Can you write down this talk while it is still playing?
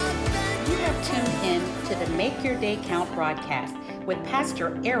to the Make Your Day Count broadcast with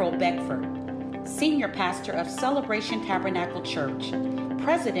Pastor Errol Beckford, Senior Pastor of Celebration Tabernacle Church,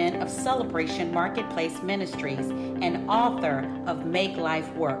 President of Celebration Marketplace Ministries, and author of Make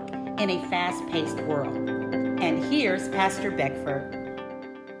Life Work in a Fast-Paced World. And here's Pastor Beckford.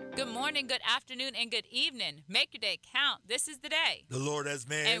 Good morning, good afternoon, and good evening. Make your day count. This is the day the Lord has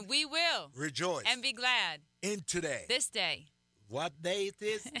made, and we will rejoice and be glad in today. This day. What day it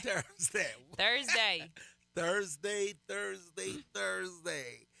is? Thursday. Thursday.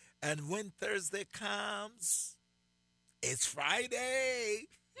 Thursday. And when Thursday comes, it's Friday.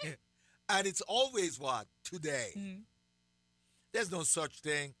 And it's always what? Today. Mm-hmm. There's no such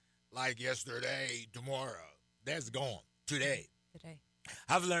thing like yesterday, tomorrow. That's gone. Today.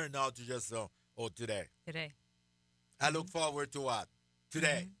 I've learned now to just say, today. I look forward to what?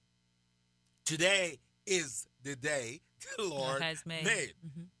 Today. Mm-hmm. Today is the day the Lord has made.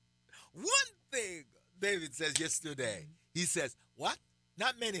 Mm-hmm. One thing David says yesterday, he says, what?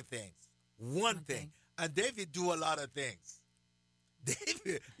 Not many things. One thing. And David do a lot of things.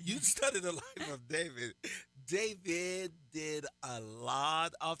 David, you studied the life of David. David did a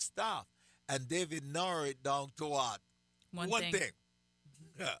lot of stuff. And David narrowed it down to what? One thing.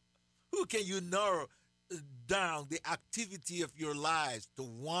 Who can you narrow down the activity of your lives to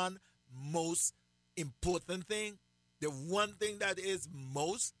one most important thing? The one thing that is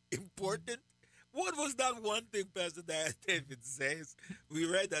most important? What was that one thing, Pastor David says? We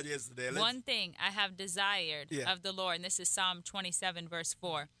read that yesterday. One thing I have desired of the Lord, and this is Psalm 27, verse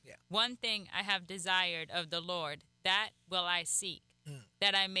 4. Yeah. One thing I have desired of the Lord, that will I seek,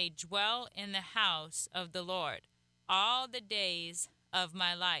 that I may dwell in the house of the Lord all the days of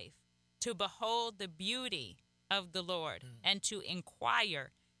my life, to behold the beauty of the Lord and to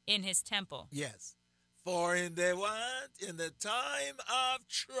inquire in his temple. Yes. For in the time of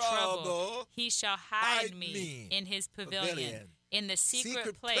trouble he shall hide me in his pavilion. In the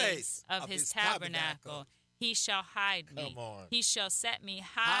secret place of his tabernacle he shall hide me. He shall set me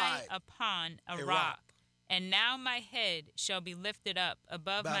high upon a rock. And now my head shall be lifted up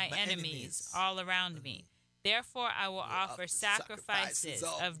above my enemies all around me. Therefore I will offer sacrifices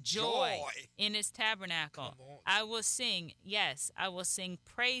of joy in his tabernacle. I will sing, yes, I will sing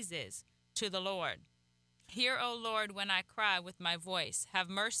praises to the Lord. Hear, O Lord, when I cry with my voice. Have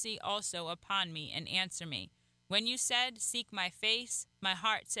mercy also upon me and answer me. When you said, seek my face, my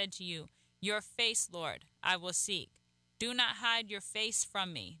heart said to you, your face, Lord, I will seek. Do not hide your face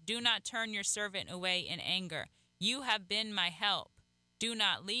from me. Do not turn your servant away in anger. You have been my help. Do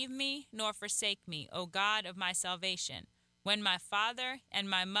not leave me nor forsake me, O God of my salvation. When my father and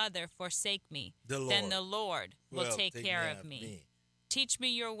my mother forsake me, then the Lord will take care of me. Teach me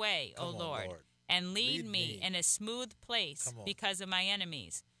your way, O Lord, and lead me in a smooth place because of my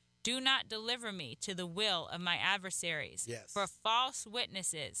enemies. Do not deliver me to the will of my adversaries, for false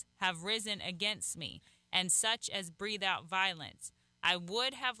witnesses have risen against me, and such as breathe out violence. I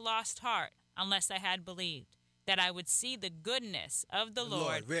would have lost heart unless I had believed that I would see the goodness of the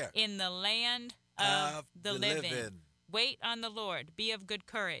Lord in the land of the living. Wait on the Lord. Be of good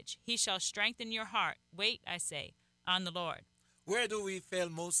courage. He shall strengthen your heart. Wait, I say, on the Lord. Where do we fail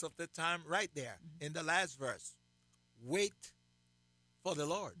most of the time? Right there in the last verse. Wait for the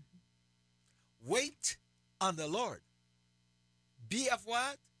Lord. Wait on the Lord. Be of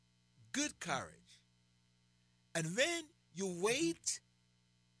what? Good courage. And when you wait,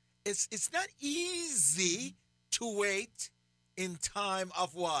 it's not easy to wait in time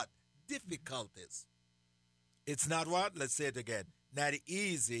of what? Difficulties. It's not what? Let's say it again. Not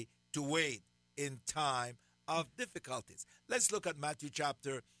easy to wait in time of difficulties. Let's look at Matthew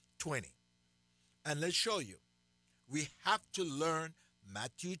chapter 20. And let's show you. We have to learn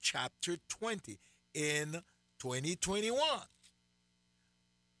Matthew chapter 20 in 2021.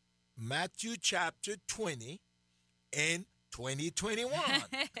 Matthew chapter 20 in 2021.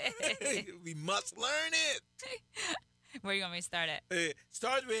 We must learn it. Where you want me to start at?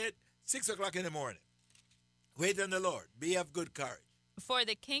 Start with 6 o'clock in the morning. Wait on the Lord. Be of good courage. For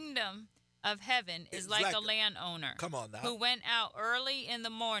the kingdom of heaven is like a landowner who went out early in the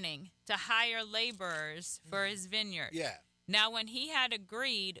morning to hire laborers for his vineyard. Yeah. Now when he had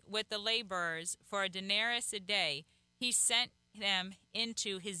agreed with the laborers for a denarius a day, he sent them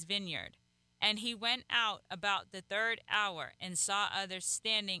into his vineyard. And he went out about the third hour and saw others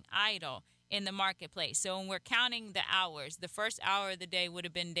standing idle in the marketplace. So when we're counting the hours, the first hour of the day would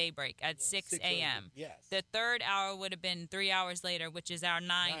have been daybreak at 6 a.m. Yes. The third hour would have been 3 hours later, which is our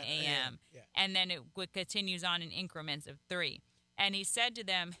 9 a.m. Yeah. And then it continues on in increments of 3. And he said to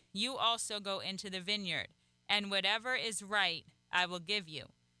them, you also go into the vineyard, and whatever is right I will give you.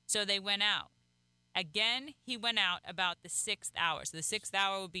 So they went out. Again, he went out about the 6th hour. So the 6th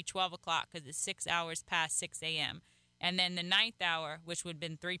hour would be 12 o'clock because it's 6 hours past 6 a.m. And then the 9th hour, which would have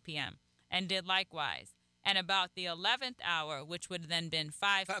been 3 p.m., and did likewise. And about the 11th hour, which would have then been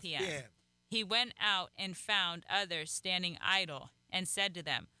 5 p.m., he went out and found others standing idle and said to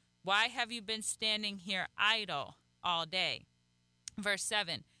them, "Why have you been standing here idle all day?" Verse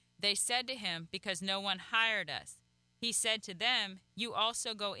 7, they said to him, "Because no one hired us." He said to them, "You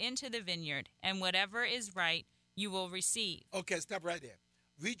also go into the vineyard, and whatever is right you will receive." Okay, stop right there.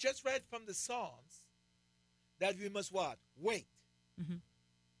 We just read from the Psalms that we must what? Wait. Mm-hmm.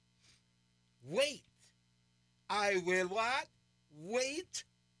 Wait. I will what? Wait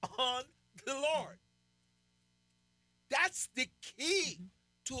on the Lord. That's the key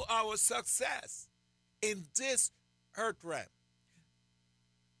to our success in this earth realm.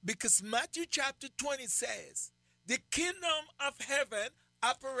 Because Matthew chapter 20 says, the kingdom of heaven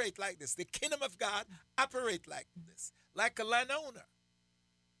operate like this. The kingdom of God operate like this. Like a landowner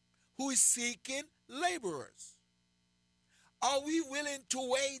who is seeking laborers. Are we willing to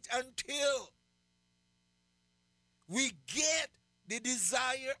wait until we get the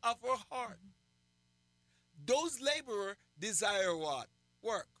desire of our heart? Those laborers desire what?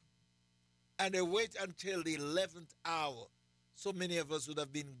 Work. And they wait until the 11th hour. So many of us would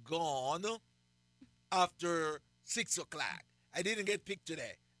have been gone after 6 o'clock. I didn't get picked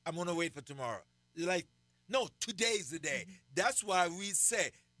today. I'm going to wait for tomorrow. You're like, no, today is the day. That's why we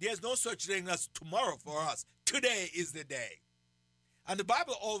say there's no such thing as tomorrow for us. Today is the day. And the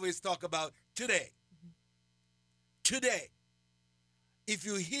Bible always talk about today. Today. If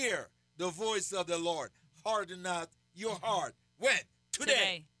you hear the voice of the Lord, harden not your heart. When?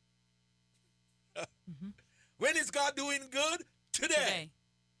 Today. When is God doing good? Today.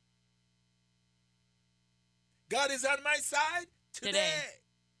 God is on my side? Today.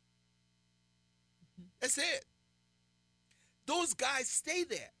 That's it. Those guys stay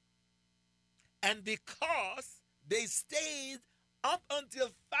there. And because they stayed up until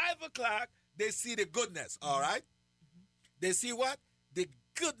 5 o'clock, they see the goodness, all right? They see what? The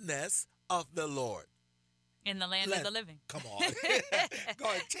goodness of the Lord. In the land of the living. Come on. Go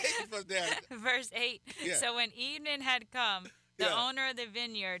ahead, take it from there. Verse 8. Yeah. So when evening had come, the owner of the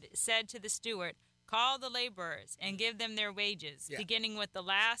vineyard said to the steward, "Call the laborers and give them their wages, beginning with the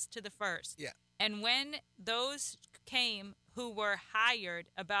last to the first." Yeah. And when those came who were hired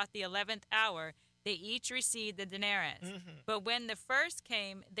about the 11th hour, they each received the denarius. But when the first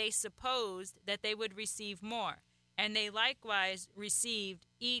came, they supposed that they would receive more, and they likewise received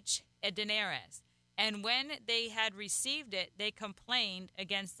each a denarius. And when they had received it, they complained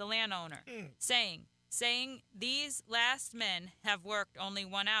against the landowner, saying, "These last men have worked only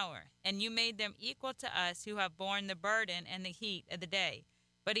 1 hour, and you made them equal to us who have borne the burden and the heat of the day."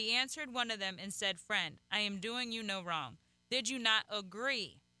 But he answered one of them and said, "Friend, I am doing you no wrong. Did you not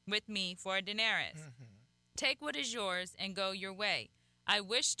agree with me for a denarius? Take what is yours and go your way. I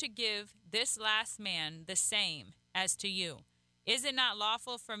wish to give this last man the same as to you. Is it not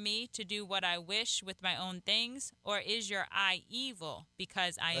lawful for me to do what I wish with my own things, or is your eye evil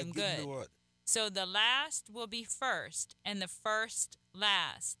because I am good? So the last will be first, and the first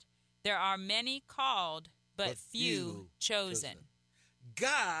last. There are many called, but few chosen."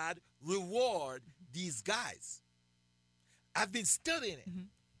 God reward these guys. I've been studying it.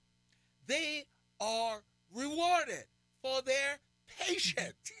 They are rewarded for their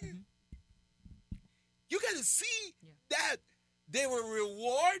patience. You got to see that they were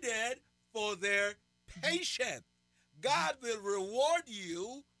rewarded for their patience. God will reward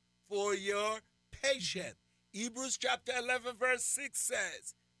you for your patience. Hebrews chapter 11 verse 6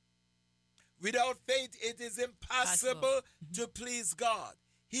 says, "Without faith it is impossible to please God.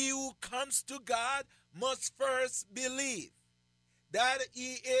 He who comes to God must first believe that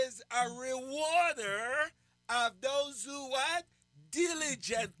he is a rewarder of those who what?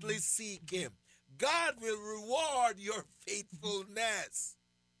 Diligently seek him." God will reward your faithfulness.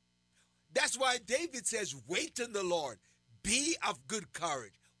 That's why David says, "Wait on the Lord. Be of good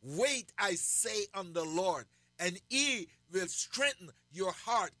courage. Wait, I say, on the Lord, and he will strengthen your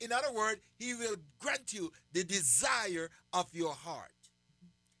heart." In other words, he will grant you the desire of your heart.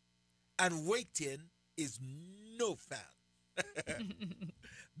 And waiting is no fun.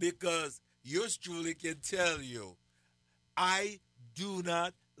 Because yours truly can tell you, I do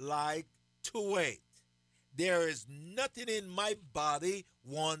not like to wait. There is nothing in my body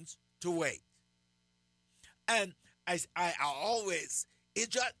wants to wait. And I always,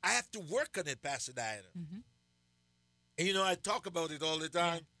 I have to work on it, Pastor Diana. And I talk about it all the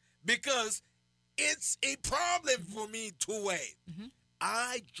time because it's a problem for me to wait.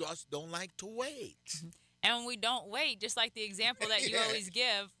 I just don't like to wait. And when we don't wait, just like the example that you always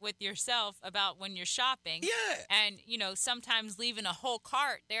give with yourself about when you're shopping. Yeah. And, sometimes leaving a whole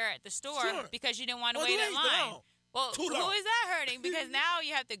cart there at the store because you didn't want to wait in line. No. Well, who is that hurting? Because now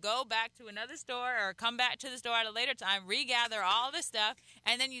you have to go back to another store or come back to the store at a later time, regather all the stuff,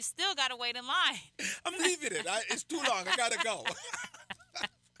 and then you still got to wait in line. I'm leaving it. It's too long. I got to go.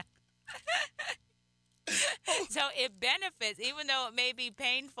 So it benefits, even though it may be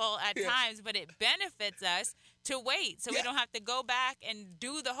painful at times, but it benefits us to wait so we don't have to go back and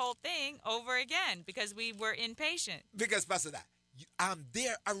do the whole thing over again because we were impatient. Because, Pastor, I'm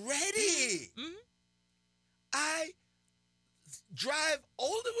there already. Mm-hmm. I drive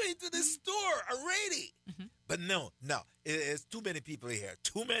all the way to the store already. Mm-hmm. But no, it's too many people here.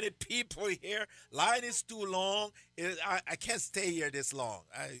 Too many people here. Line is too long. I can't stay here this long.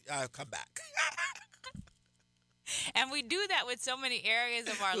 I'll come back. And we do that with so many areas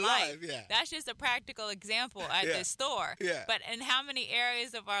of our life. Yeah. That's just a practical example at the store. Yeah. But in how many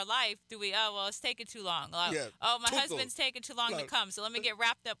areas of our life do we, it's taking too long. My husband's taking too long to come, so let me get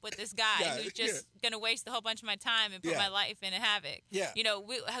wrapped up with this guy who's just going to waste a whole bunch of my time and put my life in a havoc. Yeah.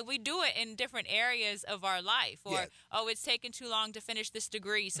 We do it in different areas of our life. Or, it's taking too long to finish this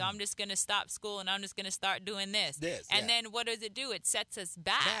degree, so I'm just going to stop school and I'm just going to start doing this. And then what does it do? It sets us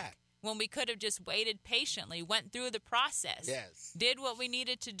back. When we could have just waited patiently, went through the process, did what we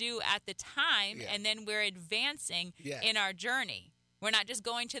needed to do at the time, and then we're advancing in our journey. We're not just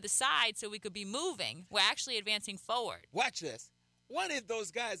going to the side so we could be moving. We're actually advancing forward. Watch this. One of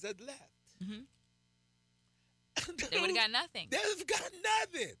those guys had left. Mm-hmm. They would have got nothing. They would have got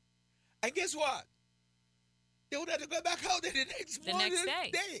nothing. And guess what? They would have to go back out there the next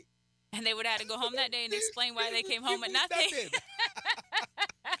day. And they would have to go home that day and explain why they came home with nothing.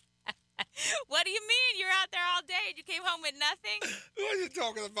 What do you mean? You're out there all day and you came home with nothing? What are you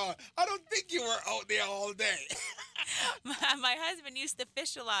talking about? I don't think you were out there all day. My husband used to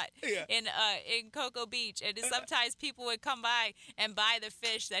fish a lot in Cocoa Beach, and sometimes people would come by and buy the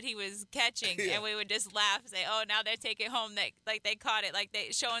fish that he was catching, and we would just laugh and say, "Oh, now they're taking home like they caught it, like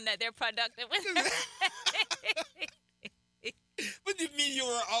they showing that they're productive." What do you mean you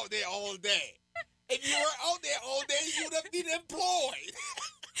were out there all day? If you were out there all day, you would have been employed.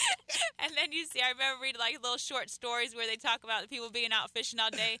 And then I remember reading like little short stories where they talk about the people being out fishing all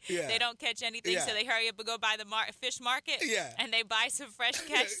day. They don't catch anything, so they hurry up and go by the fish market. And they buy some fresh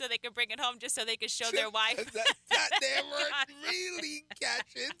catch so they can bring it home just so they can show their wife. that they weren't really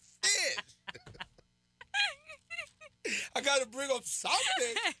catching fish. I got to bring up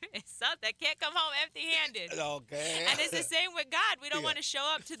something. Something. Can't come home empty-handed. Okay. And it's the same with God. We don't want to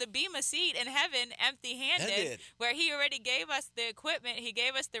show up to the Bema seat in heaven empty-handed, where he already gave us the equipment. He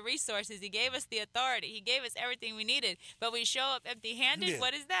gave us the resources. He gave us the authority. He gave us everything we needed. But we show up empty-handed.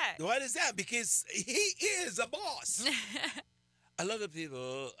 What is that? What is that? Because he is a boss. A lot of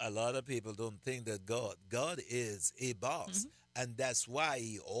people don't think that God is a boss. Mm-hmm. And that's why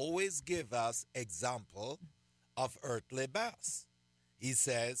he always gives us example of earthly boss. He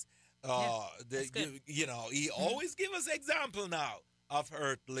says, he always give us example now of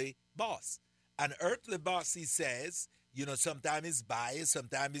earthly boss. An earthly boss, he says, sometimes he's biased,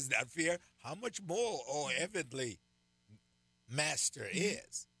 sometimes he's not fair. How much more our heavenly master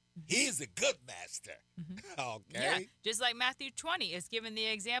is? He's a good master. Okay. Yeah, just like Matthew 20 is given the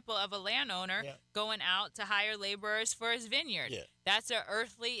example of a landowner going out to hire laborers for his vineyard. Yeah. That's an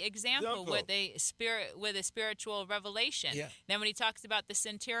earthly example with a spiritual revelation. Yeah. Then when he talks about the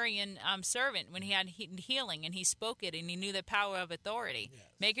centurion servant, when he had healing and he spoke it and he knew the power of authority. Yes.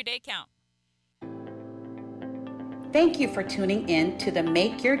 Make your day count. Thank you for tuning in to the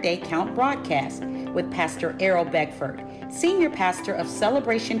Make Your Day Count broadcast with Pastor Errol Beckford, Senior Pastor of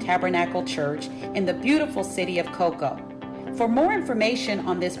Celebration Tabernacle Church in the beautiful city of Cocoa. For more information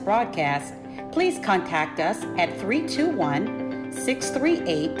on this broadcast, please contact us at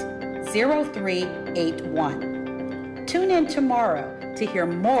 321-638-0381. Tune in tomorrow to hear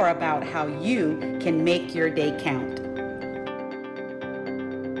more about how you can make your day count.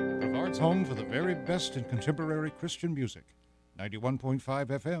 Home for the very best in contemporary Christian music. 91.5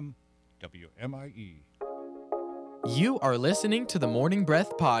 FM, WMIE. You are listening to the Morning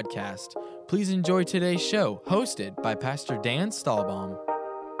Breath Podcast. Please enjoy today's show, hosted by Pastor Dan Stahlbaum.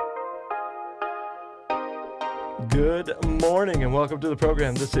 Good morning and welcome to the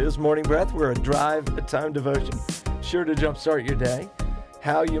program. This is Morning Breath. We're a drive-time devotion, sure to jumpstart your day.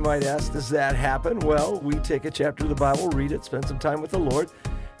 How, you might ask, does that happen? Well, we take a chapter of the Bible, read it, spend some time with the Lord,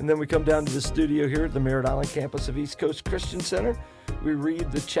 and then we come down to the studio here at the Merritt Island campus of East Coast Christian Center. We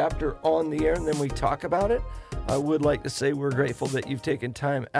read the chapter on the air, and then we talk about it. I would like to say we're grateful that you've taken time